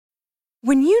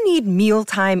When you need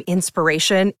mealtime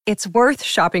inspiration, it's worth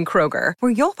shopping Kroger,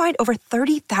 where you'll find over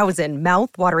 30,000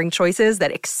 mouth-watering choices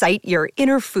that excite your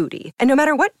inner foodie. And no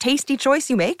matter what tasty choice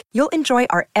you make, you'll enjoy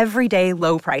our everyday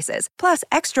low prices, plus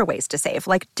extra ways to save,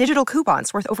 like digital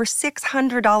coupons worth over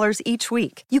 $600 each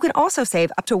week. You can also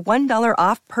save up to $1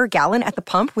 off per gallon at the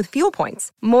pump with fuel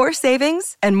points. More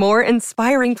savings and more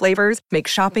inspiring flavors make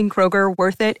shopping Kroger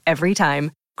worth it every time.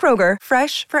 Kroger,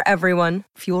 fresh for everyone.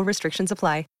 Fuel restrictions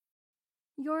apply.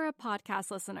 You're a podcast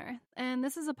listener, and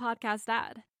this is a podcast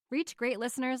ad. Reach great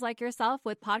listeners like yourself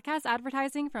with podcast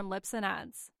advertising from Libsyn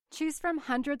Ads. Choose from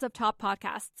hundreds of top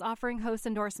podcasts offering host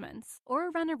endorsements, or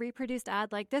run a reproduced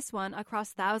ad like this one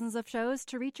across thousands of shows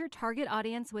to reach your target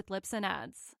audience with Libsyn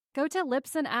Ads. Go to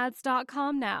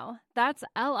libsynads.com now. That's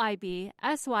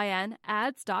LIBSYN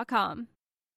ads.com.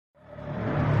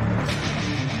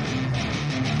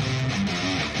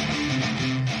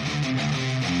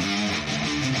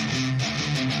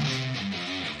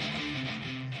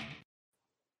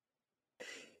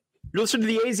 You're listening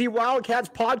to the AZ Wildcats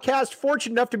podcast.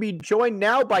 Fortunate enough to be joined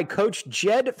now by Coach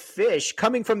Jedd Fisch,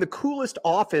 coming from the coolest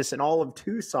office in all of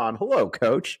Tucson. Hello,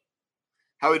 Coach.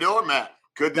 How we doing, Matt?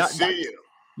 Good to see you.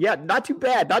 Yeah, not too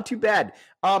bad. Not too bad.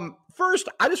 First,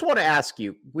 I just want to ask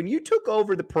you, when you took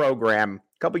over the program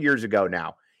a couple years ago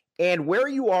now, and where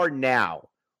you are now,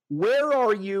 where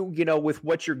are you, with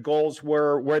what your goals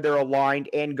were, where they're aligned,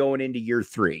 and going into year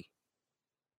 3?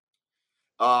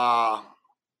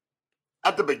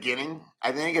 At the beginning,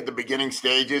 I think at the beginning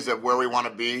stages of where we want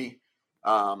to be.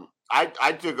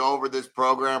 I took over this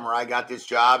program, or I got this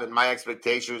job, and my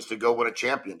expectation was to go win a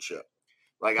championship.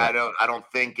 Like, I don't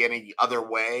think any other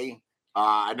way.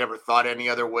 I never thought any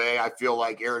other way. I feel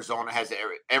like Arizona has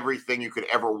everything you could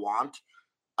ever want.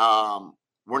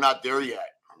 We're not there yet.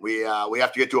 We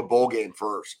have to get to a bowl game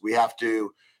first. We have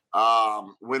to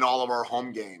win all of our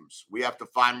home games. We have to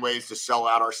find ways to sell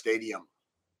out our stadium.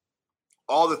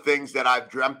 All the things that I've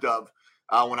dreamt of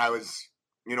when I was,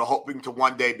 hoping to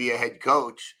one day be a head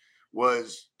coach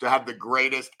was to have the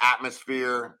greatest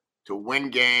atmosphere, to win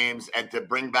games, and to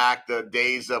bring back the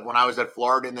days of when I was at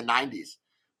Florida in the 90s,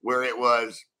 where it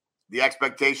was the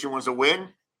expectation was a win,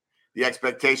 the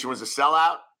expectation was a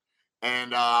sellout,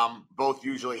 and both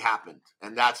usually happened.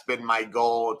 And that's been my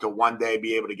goal, to one day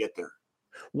be able to get there.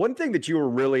 One thing that you were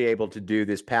really able to do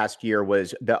this past year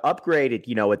was the upgrade at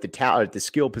the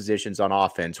skill positions on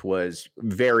offense was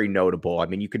very notable. I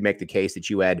mean, you could make the case that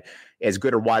you had as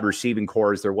good a wide receiving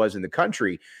core as there was in the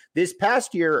country. This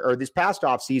past year, or this past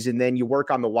offseason, then you're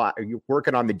working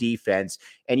on the defense,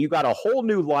 and you got a whole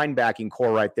new linebacking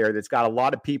core right there that's got a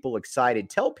lot of people excited.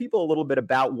 Tell people a little bit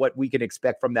about what we can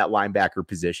expect from that linebacker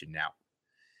position now.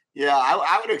 Yeah,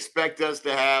 I would expect us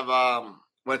to have,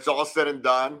 when it's all said and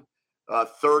done,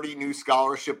 30 new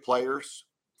scholarship players,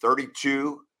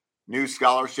 32 new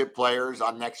scholarship players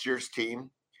on next year's team,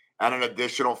 and an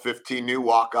additional 15 new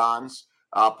walk-ons.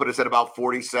 Put us at about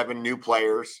 47 new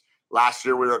players. Last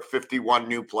year, we were at 51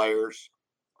 new players.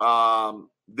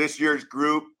 This year's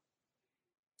group,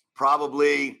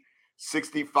 probably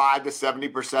 65 to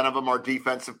 70% of them are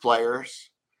defensive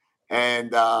players.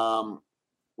 And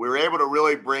we were able to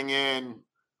really bring in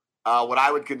what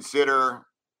I would consider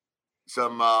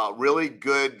some really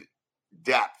good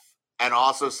depth, and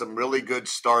also some really good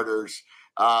starters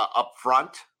up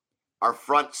front. Our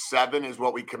front 7 is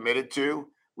what we committed to.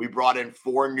 We brought in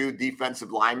 4 new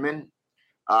defensive linemen.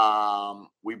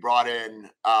 We brought in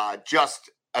just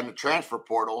in the transfer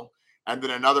portal, and then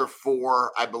another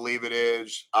 4, I believe it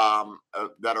is,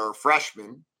 that are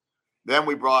freshmen. Then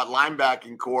we brought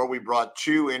linebacking core. We brought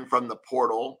 2 in from the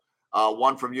portal,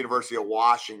 1 from University of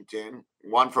Washington,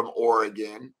 1 from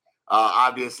Oregon.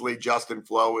 Obviously, Justin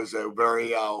Flo is a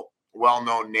very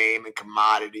well-known name and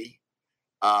commodity.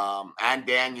 And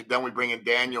Daniel. Then we bring in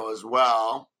Daniel as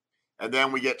well. And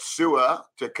then we get Sua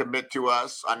to commit to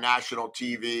us on national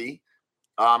TV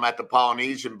at the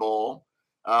Polynesian Bowl.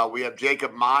 We have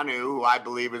Jacob Manu, who I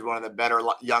believe is one of the better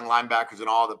young linebackers in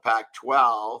all of the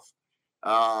Pac-12.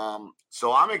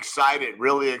 So I'm excited,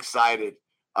 really excited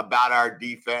about our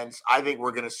defense. I think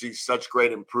we're going to see such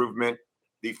great improvement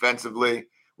defensively.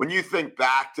 When you think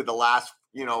back to the last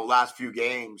few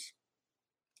games,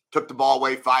 took the ball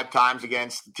away 5 times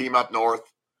against the team up north.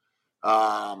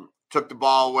 Took the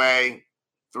ball away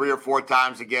 3 or 4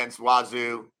 times against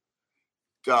Wazoo.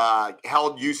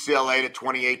 Held UCLA to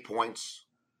 28 points.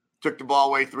 Took the ball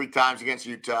away 3 times against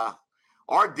Utah.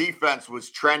 Our defense was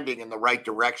trending in the right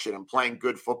direction and playing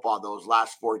good football those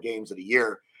last 4 games of the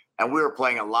year. And we were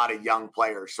playing a lot of young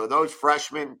players. So those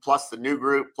freshmen, plus the new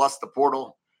group, plus the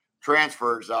portal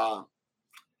transfers,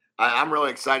 I'm really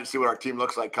excited to see what our team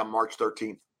looks like come March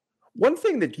 13th. One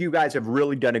thing that you guys have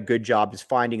really done a good job is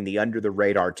finding the under the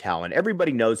radar talent.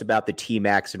 Everybody knows about the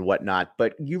T-Max and whatnot,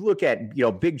 but you look at,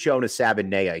 Big Jonas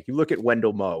Savaiinaea, you look at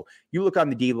Wendell Moe, you look on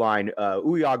the D-line,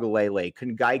 Uiagalelei,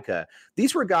 Kungaika.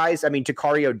 These were guys,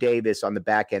 Takario Davis on the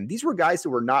back end. These were guys that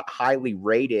were not highly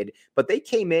rated, but they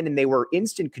came in and they were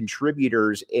instant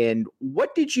contributors. And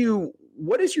what is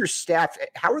your staff?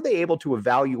 How are they able to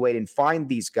evaluate and find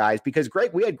these guys? Because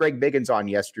we had Greg Biggins on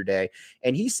yesterday,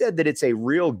 and he said that it's a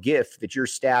real gift that your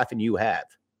staff and you have.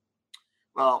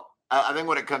 Well, I think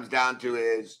what it comes down to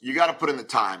is you got to put in the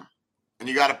time and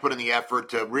you got to put in the effort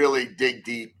to really dig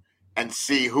deep and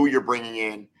see who you're bringing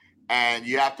in. And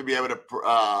you have to be able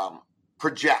to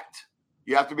project.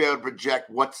 You have to be able to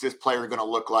project what's this player going to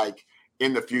look like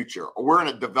in the future. We're in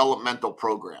a developmental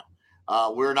program.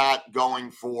 We're not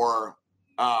going for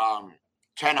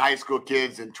 10 high school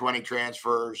kids and 20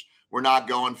 transfers. We're not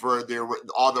going for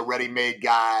all the ready-made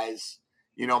guys.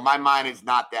 My mind is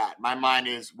not that. My mind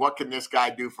is, what can this guy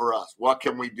do for us? What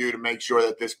can we do to make sure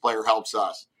that this player helps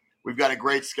us? We've got a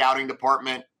great scouting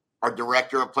department. Our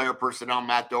director of player personnel,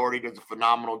 Matt Doherty, does a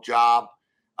phenomenal job.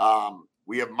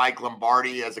 We have Mike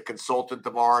Lombardi as a consultant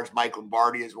of ours. Mike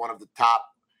Lombardi is one of the top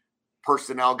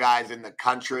personnel guys in the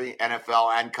country,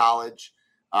 NFL and college.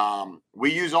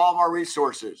 We use all of our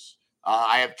resources.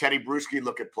 I have Teddy Bruschi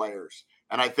look at players.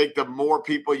 And I think the more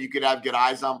people you could have get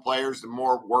eyes on players, the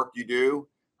more work you do.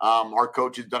 Our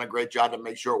coach has done a great job to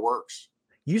make sure it works.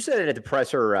 You said it at the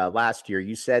presser last year.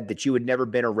 You said that you had never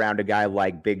been around a guy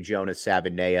like Big Jonas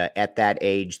Savaiinaea at that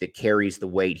age that carries the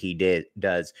weight he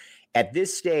does. At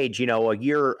this stage, a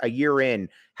year in,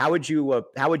 how would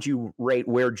you rate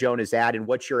where Jonas at, and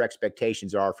what your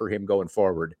expectations are for him going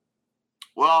forward?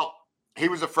 Well, he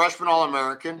was a freshman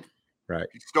All-American. Right.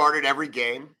 He started every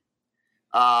game.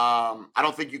 I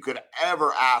don't think you could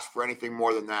ever ask for anything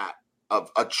more than that,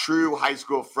 of a true high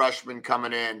school freshman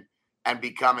coming in and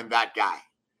becoming that guy.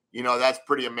 That's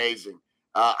pretty amazing.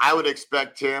 I would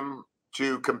expect him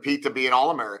to compete to be an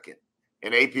All-American,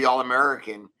 an AP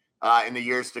All-American in the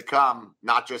years to come,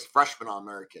 not just freshman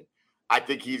All-American. I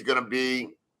think he's going to be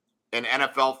an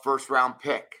NFL first-round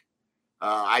pick.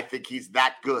 I think he's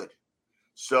that good.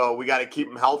 So we got to keep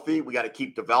him healthy. We got to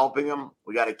keep developing him.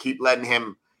 We got to keep letting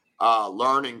him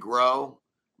learn and grow.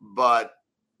 But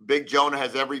Big Jonah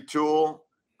has every tool.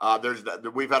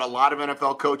 We've had a lot of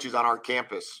NFL coaches on our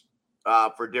campus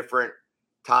for different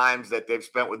times that they've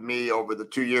spent with me over the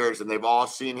 2 years, and they've all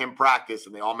seen him practice,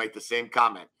 and they all make the same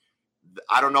comment.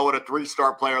 I don't know what a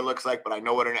 3-star player looks like, but I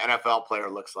know what an NFL player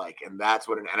looks like, and that's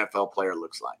what an NFL player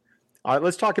looks like. All right,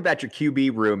 let's talk about your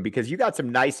QB room, because you got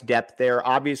some nice depth there.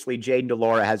 Obviously, Jayden de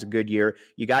Laura has a good year.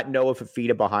 You got Noah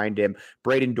Fifita behind him.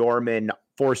 Braden Dorman,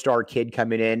 4-star kid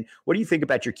coming in. What do you think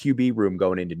about your QB room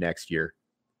going into next year?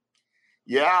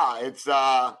 Yeah, it's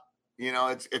going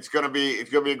to be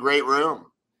a great room.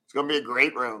 It's going to be a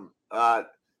great room.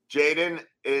 Jayden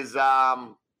is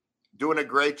doing a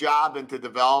great job into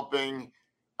developing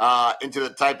into the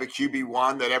type of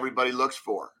QB1 that everybody looks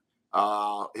for.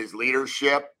 His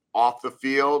leadership off the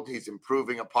field, he's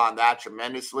improving upon that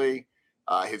tremendously.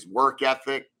 His work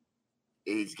ethic,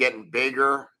 he's getting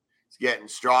bigger, he's getting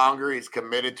stronger. He's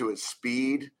committed to his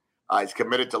speed. He's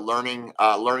committed to learning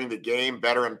the game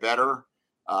better and better.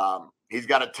 He's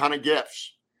got a ton of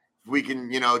gifts. If we can,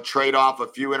 trade off a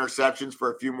few interceptions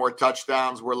for a few more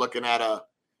touchdowns, we're looking at a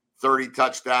 30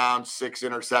 touchdown, 6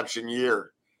 interception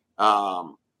year.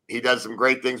 He does some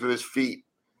great things with his feet.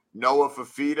 Noah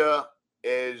Fifita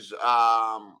is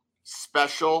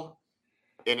special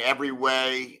in every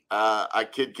way a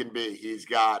kid can be. He's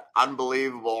got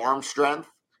unbelievable arm strength.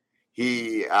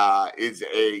 He is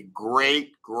a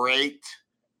great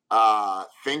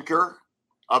thinker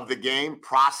of the game,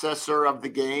 processor of the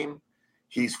game.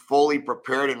 He's fully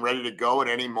prepared and ready to go at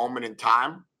any moment in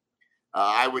time.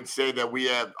 I would say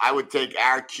that I would take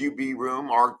our QB room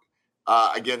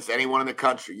against anyone in the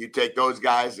country. You take those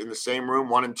guys in the same room,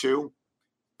 1 and 2,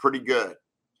 pretty good.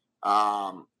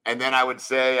 And then I would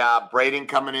say Braden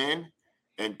coming in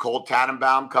and Cole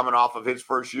Tannenbaum coming off of his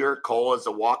first year. Cole is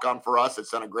a walk-on for us.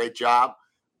 It's done a great job.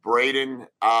 Braden,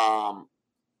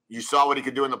 you saw what he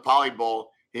could do in the Poly Bowl.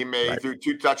 He threw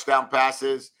 2 touchdown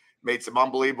passes, made some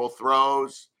unbelievable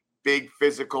throws, big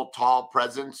physical, tall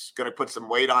presence, going to put some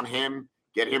weight on him,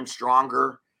 get him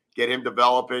stronger, get him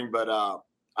developing. But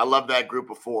I love that group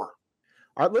of 4.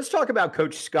 All right, let's talk about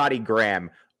Coach Scotty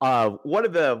Graham. One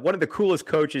of the coolest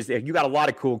coaches. You got a lot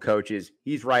of cool coaches.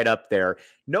 He's right up there.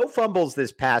 No fumbles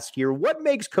this past year. What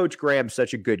makes Coach Graham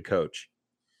such a good coach?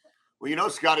 Well,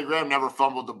 Scotty Graham never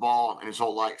fumbled the ball in his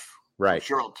whole life. Right. I'm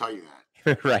sure I'll tell you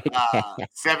Right.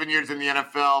 7 years in the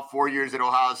NFL, 4 years at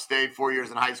Ohio State, 4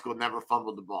 years in high school, never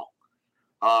fumbled the ball.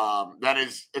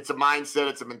 It's a mindset,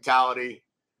 it's a mentality.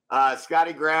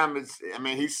 Scotty Graham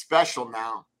he's special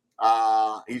now.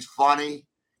 He's funny,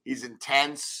 he's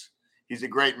intense, he's a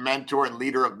great mentor and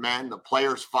leader of men. The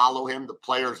players follow him, the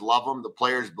players love him, the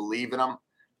players believe in him,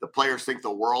 the players think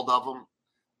the world of him.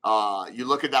 You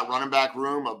look at that running back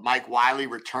room of Mike Wiley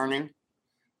returning,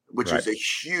 which is a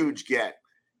huge get.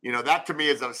 That to me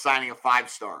is signing a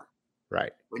 5-star.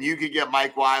 Right. When you could get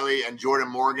Mike Wiley and Jordan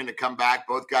Morgan to come back,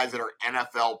 both guys that are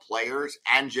NFL players,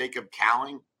 and Jacob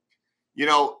Cowing.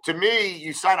 To me,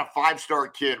 you sign a 5-star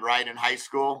kid, right, in high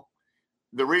school.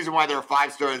 The reason why they're a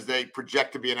 5-star is they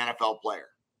project to be an NFL player.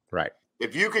 Right.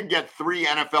 If you can get 3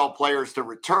 NFL players to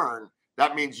return,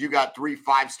 that means you got 3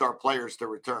 5-star players to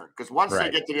return. Because once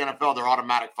they get to the NFL, they're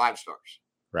automatic 5-stars.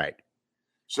 Right.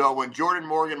 So when Jordan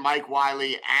Morgan, Mike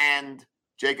Wiley, and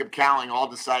Jacob Cowing all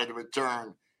decided to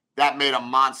return, that made a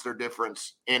monster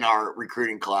difference in our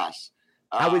recruiting class.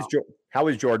 How is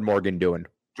Jordan Morgan doing?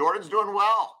 Jordan's doing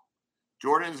well.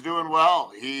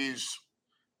 He's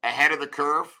ahead of the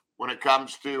curve when it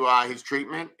comes to his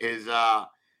treatment, his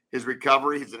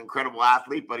recovery. He's an incredible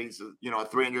athlete, but he's a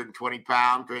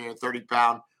 320-pound,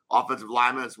 330-pound offensive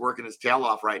lineman that's working his tail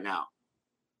off right now.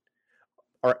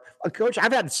 All right. Coach,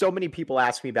 I've had so many people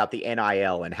ask me about the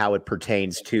NIL and how it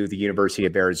pertains to the University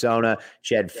of Arizona,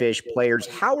 Jedd Fisch players.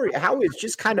 How is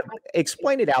just kind of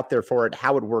explain it out there for it,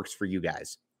 how it works for you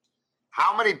guys.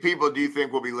 How many people do you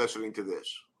think will be listening to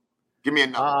this? Give me a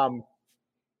number.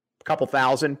 A couple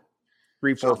thousand,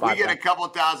 3, 4, 5. So if we get a couple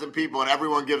thousand people and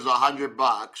everyone gives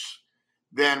 $100,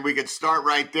 then we could start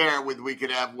right there we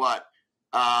could have what?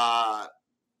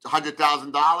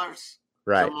 $100,000?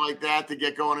 Right. Something like that to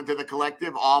get going into the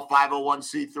collective, all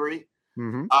 501c3.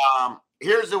 Mm-hmm.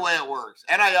 Here's the way it works.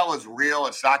 NIL is real.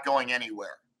 It's not going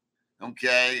anywhere.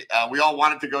 Okay. We all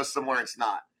want it to go somewhere. It's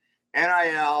not.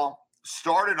 NIL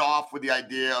started off with the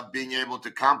idea of being able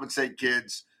to compensate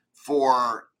kids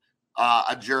for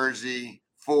a jersey,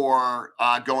 for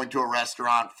going to a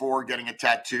restaurant, for getting a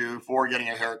tattoo, for getting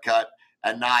a haircut,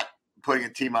 and not putting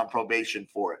a team on probation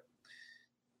for it.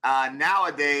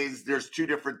 Nowadays, there's 2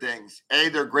 different things. A,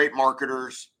 they're great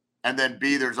marketers, and then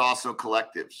B, there's also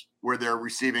collectives where they're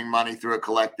receiving money through a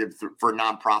collective for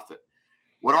nonprofit.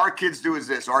 What our kids do is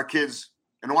this. Our kids,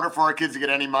 in order for our kids to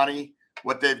get any money,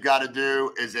 what they've got to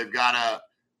do is they've got to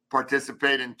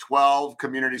participate in 12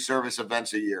 community service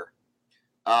events a year.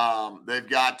 They've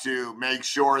got to make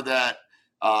sure that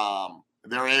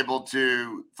they're able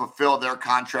to fulfill their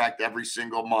contract every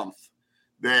single month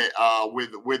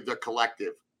with the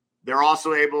collective. They're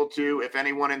also able to, if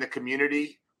anyone in the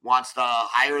community wants to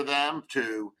hire them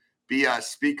to be a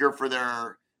speaker for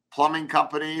their plumbing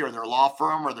company or their law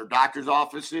firm or their doctor's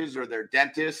offices or their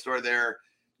dentist or their,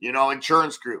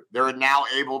 insurance group, they're now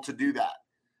able to do that.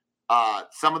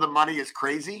 Some of the money is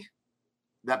crazy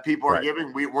that people are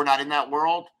giving. We're not in that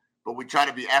world, but we try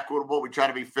to be equitable. We try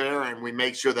to be fair, and we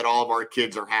make sure that all of our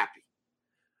kids are happy.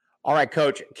 All right,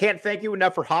 Coach. Can't thank you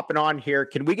enough for hopping on here.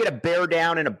 Can we get a bear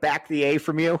down and a back the A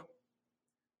from you?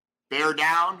 Bear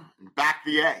down and back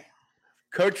the A.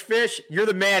 Coach Fisch, you're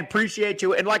the man. Appreciate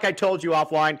you. And like I told you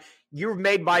offline, you've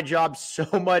made my job so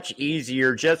much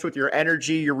easier just with your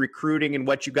energy, your recruiting, and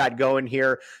what you got going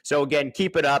here. So, again,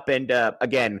 keep it up. And,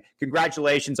 again,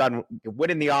 congratulations on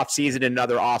winning the offseason.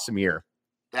 Another awesome year.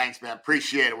 Thanks, man.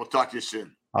 Appreciate it. We'll talk to you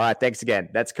soon. All right. Thanks again.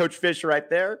 That's Coach Fisch right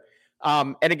there.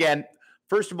 And, again,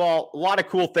 first of all, a lot of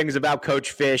cool things about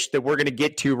Coach Fisch that we're going to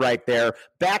get to right there.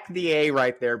 Back the A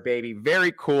right there, baby.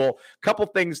 Very cool. Couple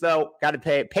things, though. Got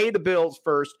to pay the bills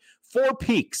first. Four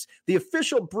Peaks, the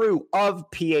official brew of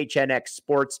PHNX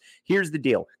Sports. Here's the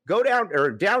deal. Go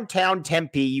downtown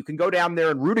Tempe. You can go down there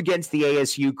and root against the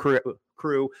ASU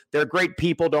crew. They're great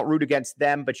people. Don't root against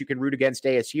them, but you can root against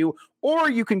ASU. Or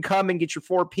you can come and get your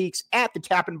Four Peaks at the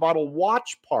Tap and Bottle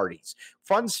watch parties.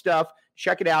 Fun stuff.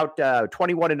 Check it out,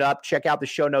 21 and up. Check out the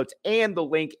show notes and the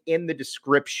link in the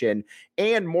description,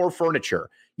 and more furniture.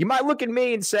 You might look at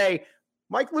me and say,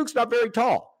 Mike Luke's not very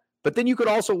tall. But then you could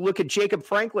also look at Jacob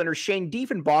Franklin or Shane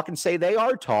Diefenbach and say they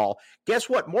are tall. Guess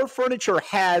what? More Furniture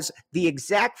has the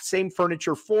exact same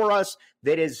furniture for us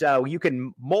that is you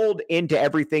can mold into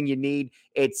everything you need.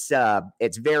 It's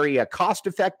very cost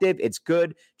effective. It's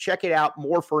good. Check it out.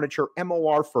 More Furniture,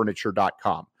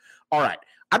 morfurniture.com. All right.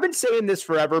 I've been saying this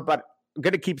forever, but I'm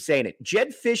going to keep saying it.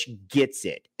 Jedd Fisch gets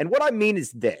it. And what I mean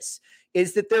is this,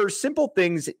 is that there are simple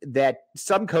things that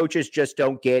some coaches just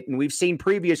don't get, and we've seen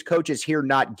previous coaches here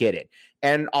not get it.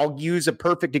 And I'll use a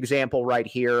perfect example right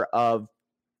here of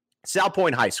South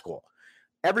Point High School.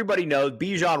 everybody knows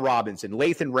Bijan Robinson,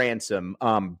 Lathan Ransom,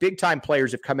 big time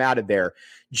players have come out of there.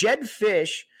 Jedd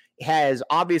Fisch has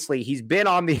obviously he's been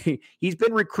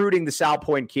recruiting the South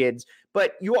Point kids,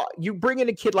 but you bring in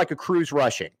a kid like a Cruz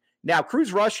Rushing. Now,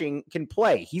 Cruz Rushing can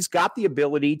play. He's got the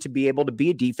ability to be able to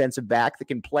be a defensive back that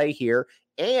can play here.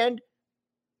 And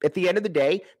at the end of the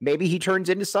day, maybe he turns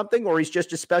into something or he's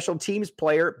just a special teams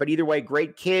player. But either way,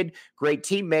 great kid, great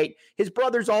teammate. His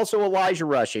brother's also Elijah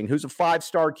Rushing, who's a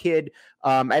 5-star kid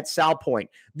at South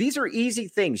Point. These are easy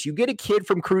things. You get a kid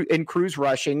from Cruz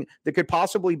Rushing that could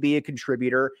possibly be a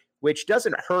contributor, which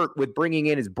doesn't hurt with bringing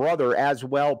in his brother as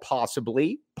well,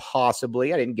 possibly. I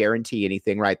didn't guarantee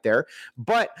anything right there.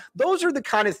 But those are the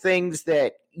kind of things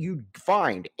that you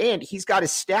find. And he's got a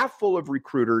staff full of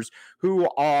recruiters who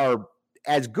are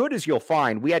as good as you'll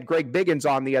find. We had Greg Biggins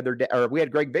on the other day,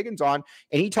 and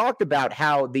he talked about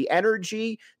how the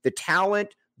energy, the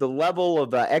talent, the level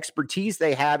of expertise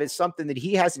they have is something that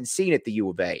he hasn't seen at the U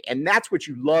of A. And that's what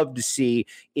you love to see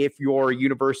if you're a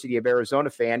University of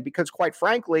Arizona fan, because quite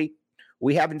frankly,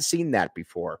 we haven't seen that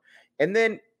before. And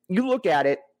then you look at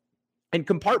it and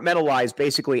compartmentalize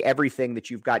basically everything that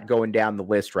you've got going down the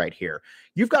list right here.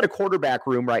 You've got a quarterback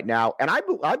room right now, and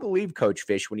I believe Coach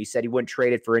Fisch when he said he wouldn't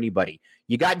trade it for anybody.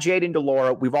 You got Jayden de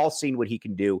Laura. We've all seen what he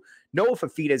can do. Noah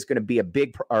Fifita is going to be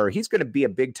he's going to be a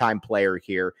big-time player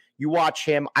here. You watch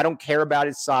him. I don't care about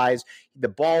his size. The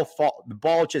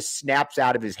ball just snaps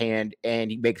out of his hand, and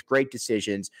he makes great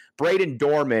decisions. Braden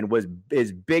Dorman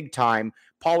is big-time.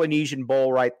 Polynesian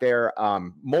Bowl right there,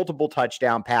 multiple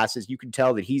touchdown passes. You can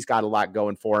tell that he's got a lot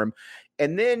going for him.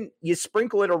 And then you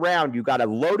sprinkle it around. You got a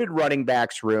loaded running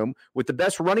backs room with the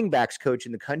best running backs coach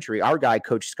in the country, our guy,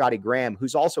 Coach Scotty Graham,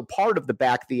 who's also part of the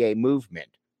Back the A movement.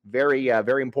 Very,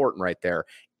 very important right there.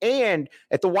 And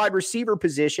at the wide receiver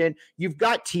position, you've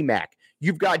got T-Mac.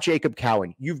 You've got Jacob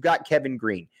Cowan. You've got Kevin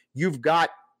Green. You've got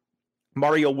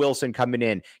Mario Wilson coming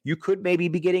in. You could maybe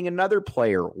be getting another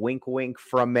player, wink, wink,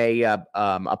 from a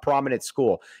prominent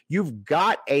school. You've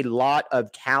got a lot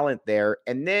of talent there.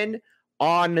 And then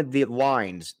on the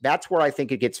lines, that's where I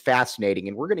think it gets fascinating.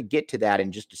 And we're going to get to that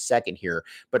in just a second here.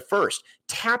 But first,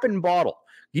 Tap and Bottle.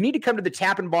 You need to come to the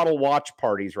Tap and Bottle watch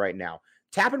parties right now.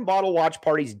 Tap and Bottle watch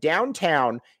parties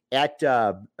downtown at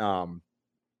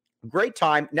great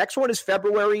time. Next one is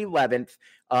February 11th.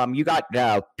 You got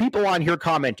people on here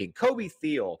commenting. Kobe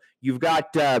Thiel. You've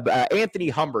got Anthony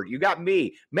Humbert. You got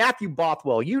me, Matthew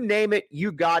Bothwell. You name it,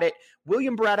 you got it.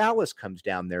 William Brad Allis comes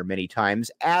down there many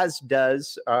times, as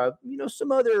does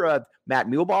some other Matt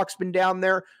Muehlbach's been down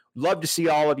there. Love to see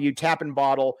all of you. Tap and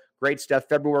Bottle. Great stuff.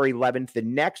 February 11th, the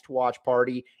next watch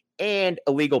party. And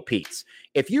Illegal Pete's.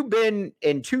 If you've been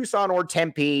in Tucson or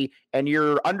Tempe and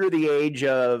you're under the age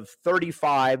of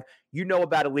 35, you know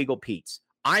about Illegal Pete's.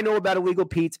 I know about Illegal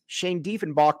Pete's. Shane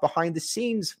Diefenbach behind the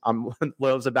scenes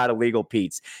knows about Illegal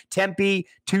Pete's. Tempe,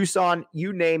 Tucson,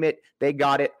 you name it, they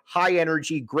got it. High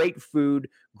energy, great food,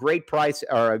 great price,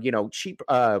 or cheap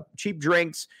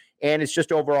drinks. And it's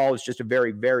just overall, it's just a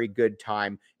very, very good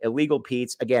time. Illegal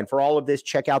Pete's. Again, for all of this,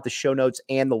 check out the show notes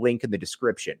and the link in the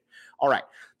description. All right.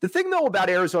 The thing, though, about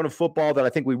Arizona football that I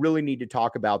think we really need to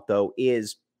talk about, though,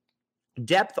 is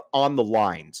depth on the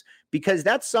lines, because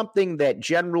that's something that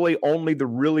generally only the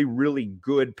really, really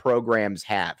good programs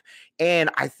have.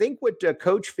 And I think what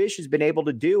Coach Fisch has been able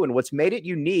to do, and what's made it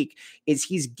unique, is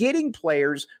he's getting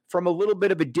players from a little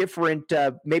bit of a different,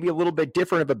 maybe a little bit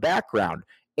different of a background.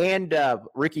 And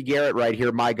Ricky Garrett right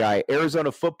here, my guy,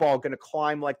 Arizona football going to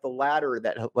climb like the ladder.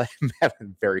 That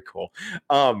very cool.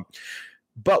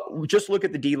 But just look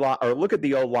at the D-line, or look at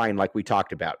the O-line like we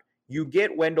talked about. You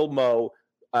get Wendell Moe,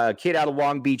 a kid out of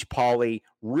Long Beach Poly,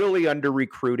 really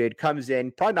under-recruited, comes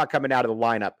in, probably not coming out of the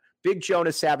lineup. Big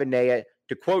Jonah Savanea,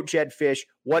 to quote Jedd Fisch,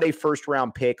 what a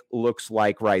first-round pick looks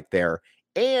like right there.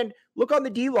 And look on the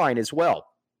D-line as well.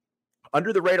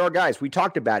 Under the radar guys, we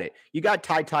talked about it. You got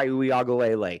Tai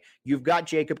Uiagalelei. You've got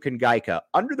Jacob Kongaika.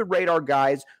 Under the radar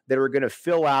guys that are going to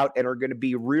fill out and are going to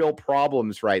be real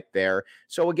problems right there.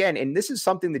 So again, and this is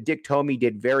something that Dick Tomey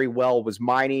did very well, was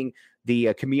mining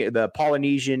the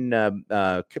Polynesian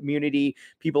community,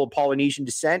 people of Polynesian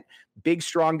descent, big,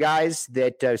 strong guys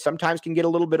that sometimes can get a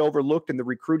little bit overlooked in the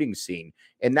recruiting scene.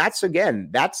 And that's a little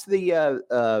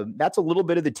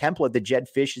bit of the template that Jedd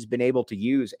Fisch has been able to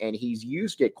use, and he's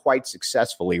used it quite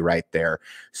successfully right there.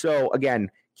 So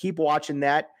again, keep watching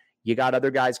that. You got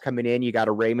other guys coming in. You got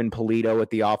a Raymond Polito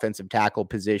at the offensive tackle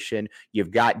position.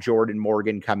 You've got Jordan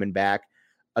Morgan coming back.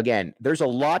 Again, there's a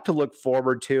lot to look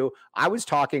forward to. I was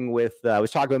talking with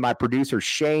my producer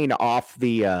Shane and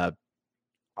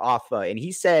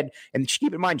he said, and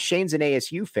keep in mind, Shane's an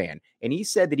ASU fan, and he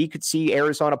said that he could see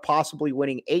Arizona possibly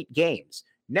winning 8 games.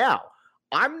 Now,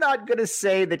 I'm not going to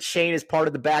say that Shane is part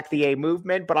of the Back the A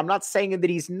movement, but I'm not saying that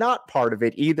he's not part of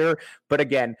it either. But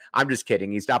again, I'm just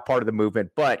kidding. He's not part of the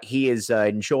movement, but he is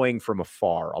enjoying from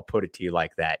afar. I'll put it to you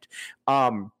like that.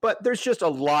 But there's just a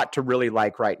lot to really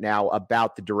like right now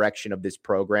about the direction of this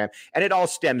program, and it all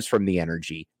stems from the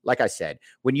energy. Like I said,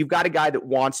 when you've got a guy that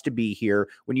wants to be here,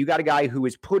 when you got a guy who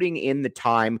is putting in the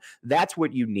time, that's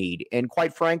what you need. And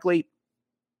quite frankly,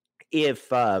 if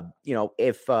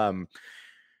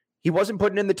he wasn't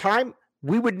putting in the time,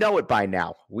 we would know it by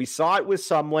now. We saw it with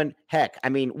someone. Heck, I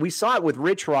mean, we saw it with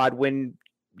Rich Rod when,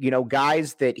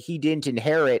 guys that he didn't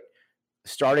inherit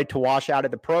started to wash out of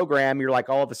the program. You're like,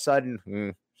 all of a sudden,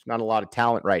 there's not a lot of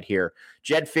talent right here.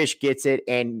 Jedd Fisch gets it.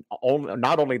 And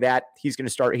not only that, he's going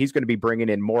to be bringing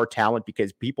in more talent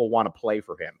because people want to play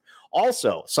for him.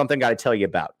 Also, something I got to tell you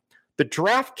about the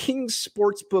DraftKings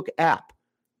Sportsbook app,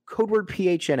 code word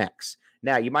PHNX.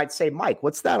 Now, you might say, Mike,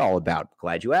 what's that all about?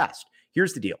 Glad you asked.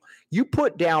 Here's the deal. You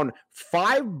put down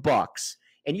 $5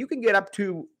 and you can get up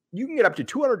to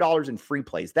 $200 in free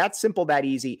plays. That's simple, that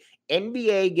easy.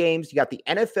 NBA games, you got the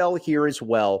NFL here as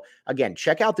well. Again,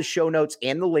 check out the show notes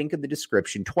and the link in the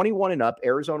description. 21 and up,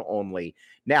 Arizona only.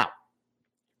 Now,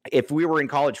 if we were in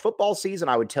college football season,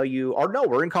 I would tell you, or no,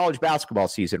 we're in college basketball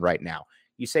season right now.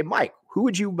 You say, Mike, who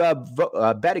would you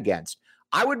bet against?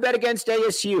 I would bet against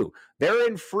ASU. They're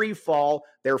in free fall.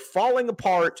 They're falling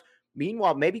apart.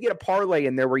 Meanwhile, maybe get a parlay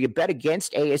in there where you bet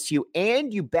against ASU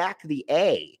and you back the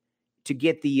A to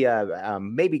get the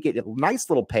maybe get a nice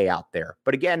little payout there.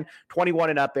 But again, 21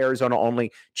 and up, Arizona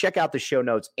only. Check out the show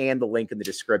notes and the link in the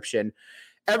description.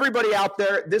 Everybody out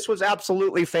there, this was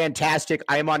absolutely fantastic.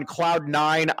 I am on cloud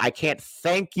 9. I can't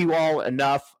thank you all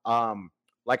enough.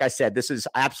 Like I said, this is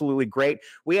absolutely great.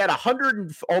 We had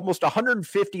almost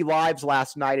 150 lives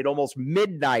last night at almost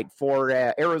midnight for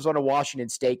Arizona-Washington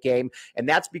State game, and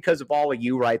that's because of all of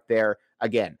you right there.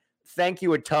 Again, thank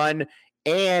you a ton.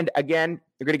 And again,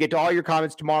 they're going to get to all your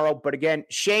comments tomorrow. But again,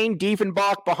 Shane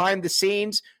Diefenbach behind the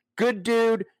scenes, good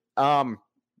dude.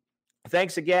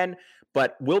 Thanks again.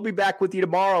 But we'll be back with you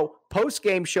tomorrow.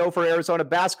 Post-game show for Arizona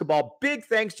basketball. Big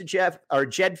thanks to Jedd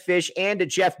Fisch and to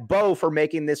Jeff Bowe for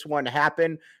making this one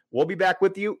happen. We'll be back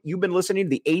with you. You've been listening to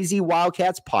the AZ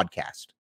Wildcats podcast.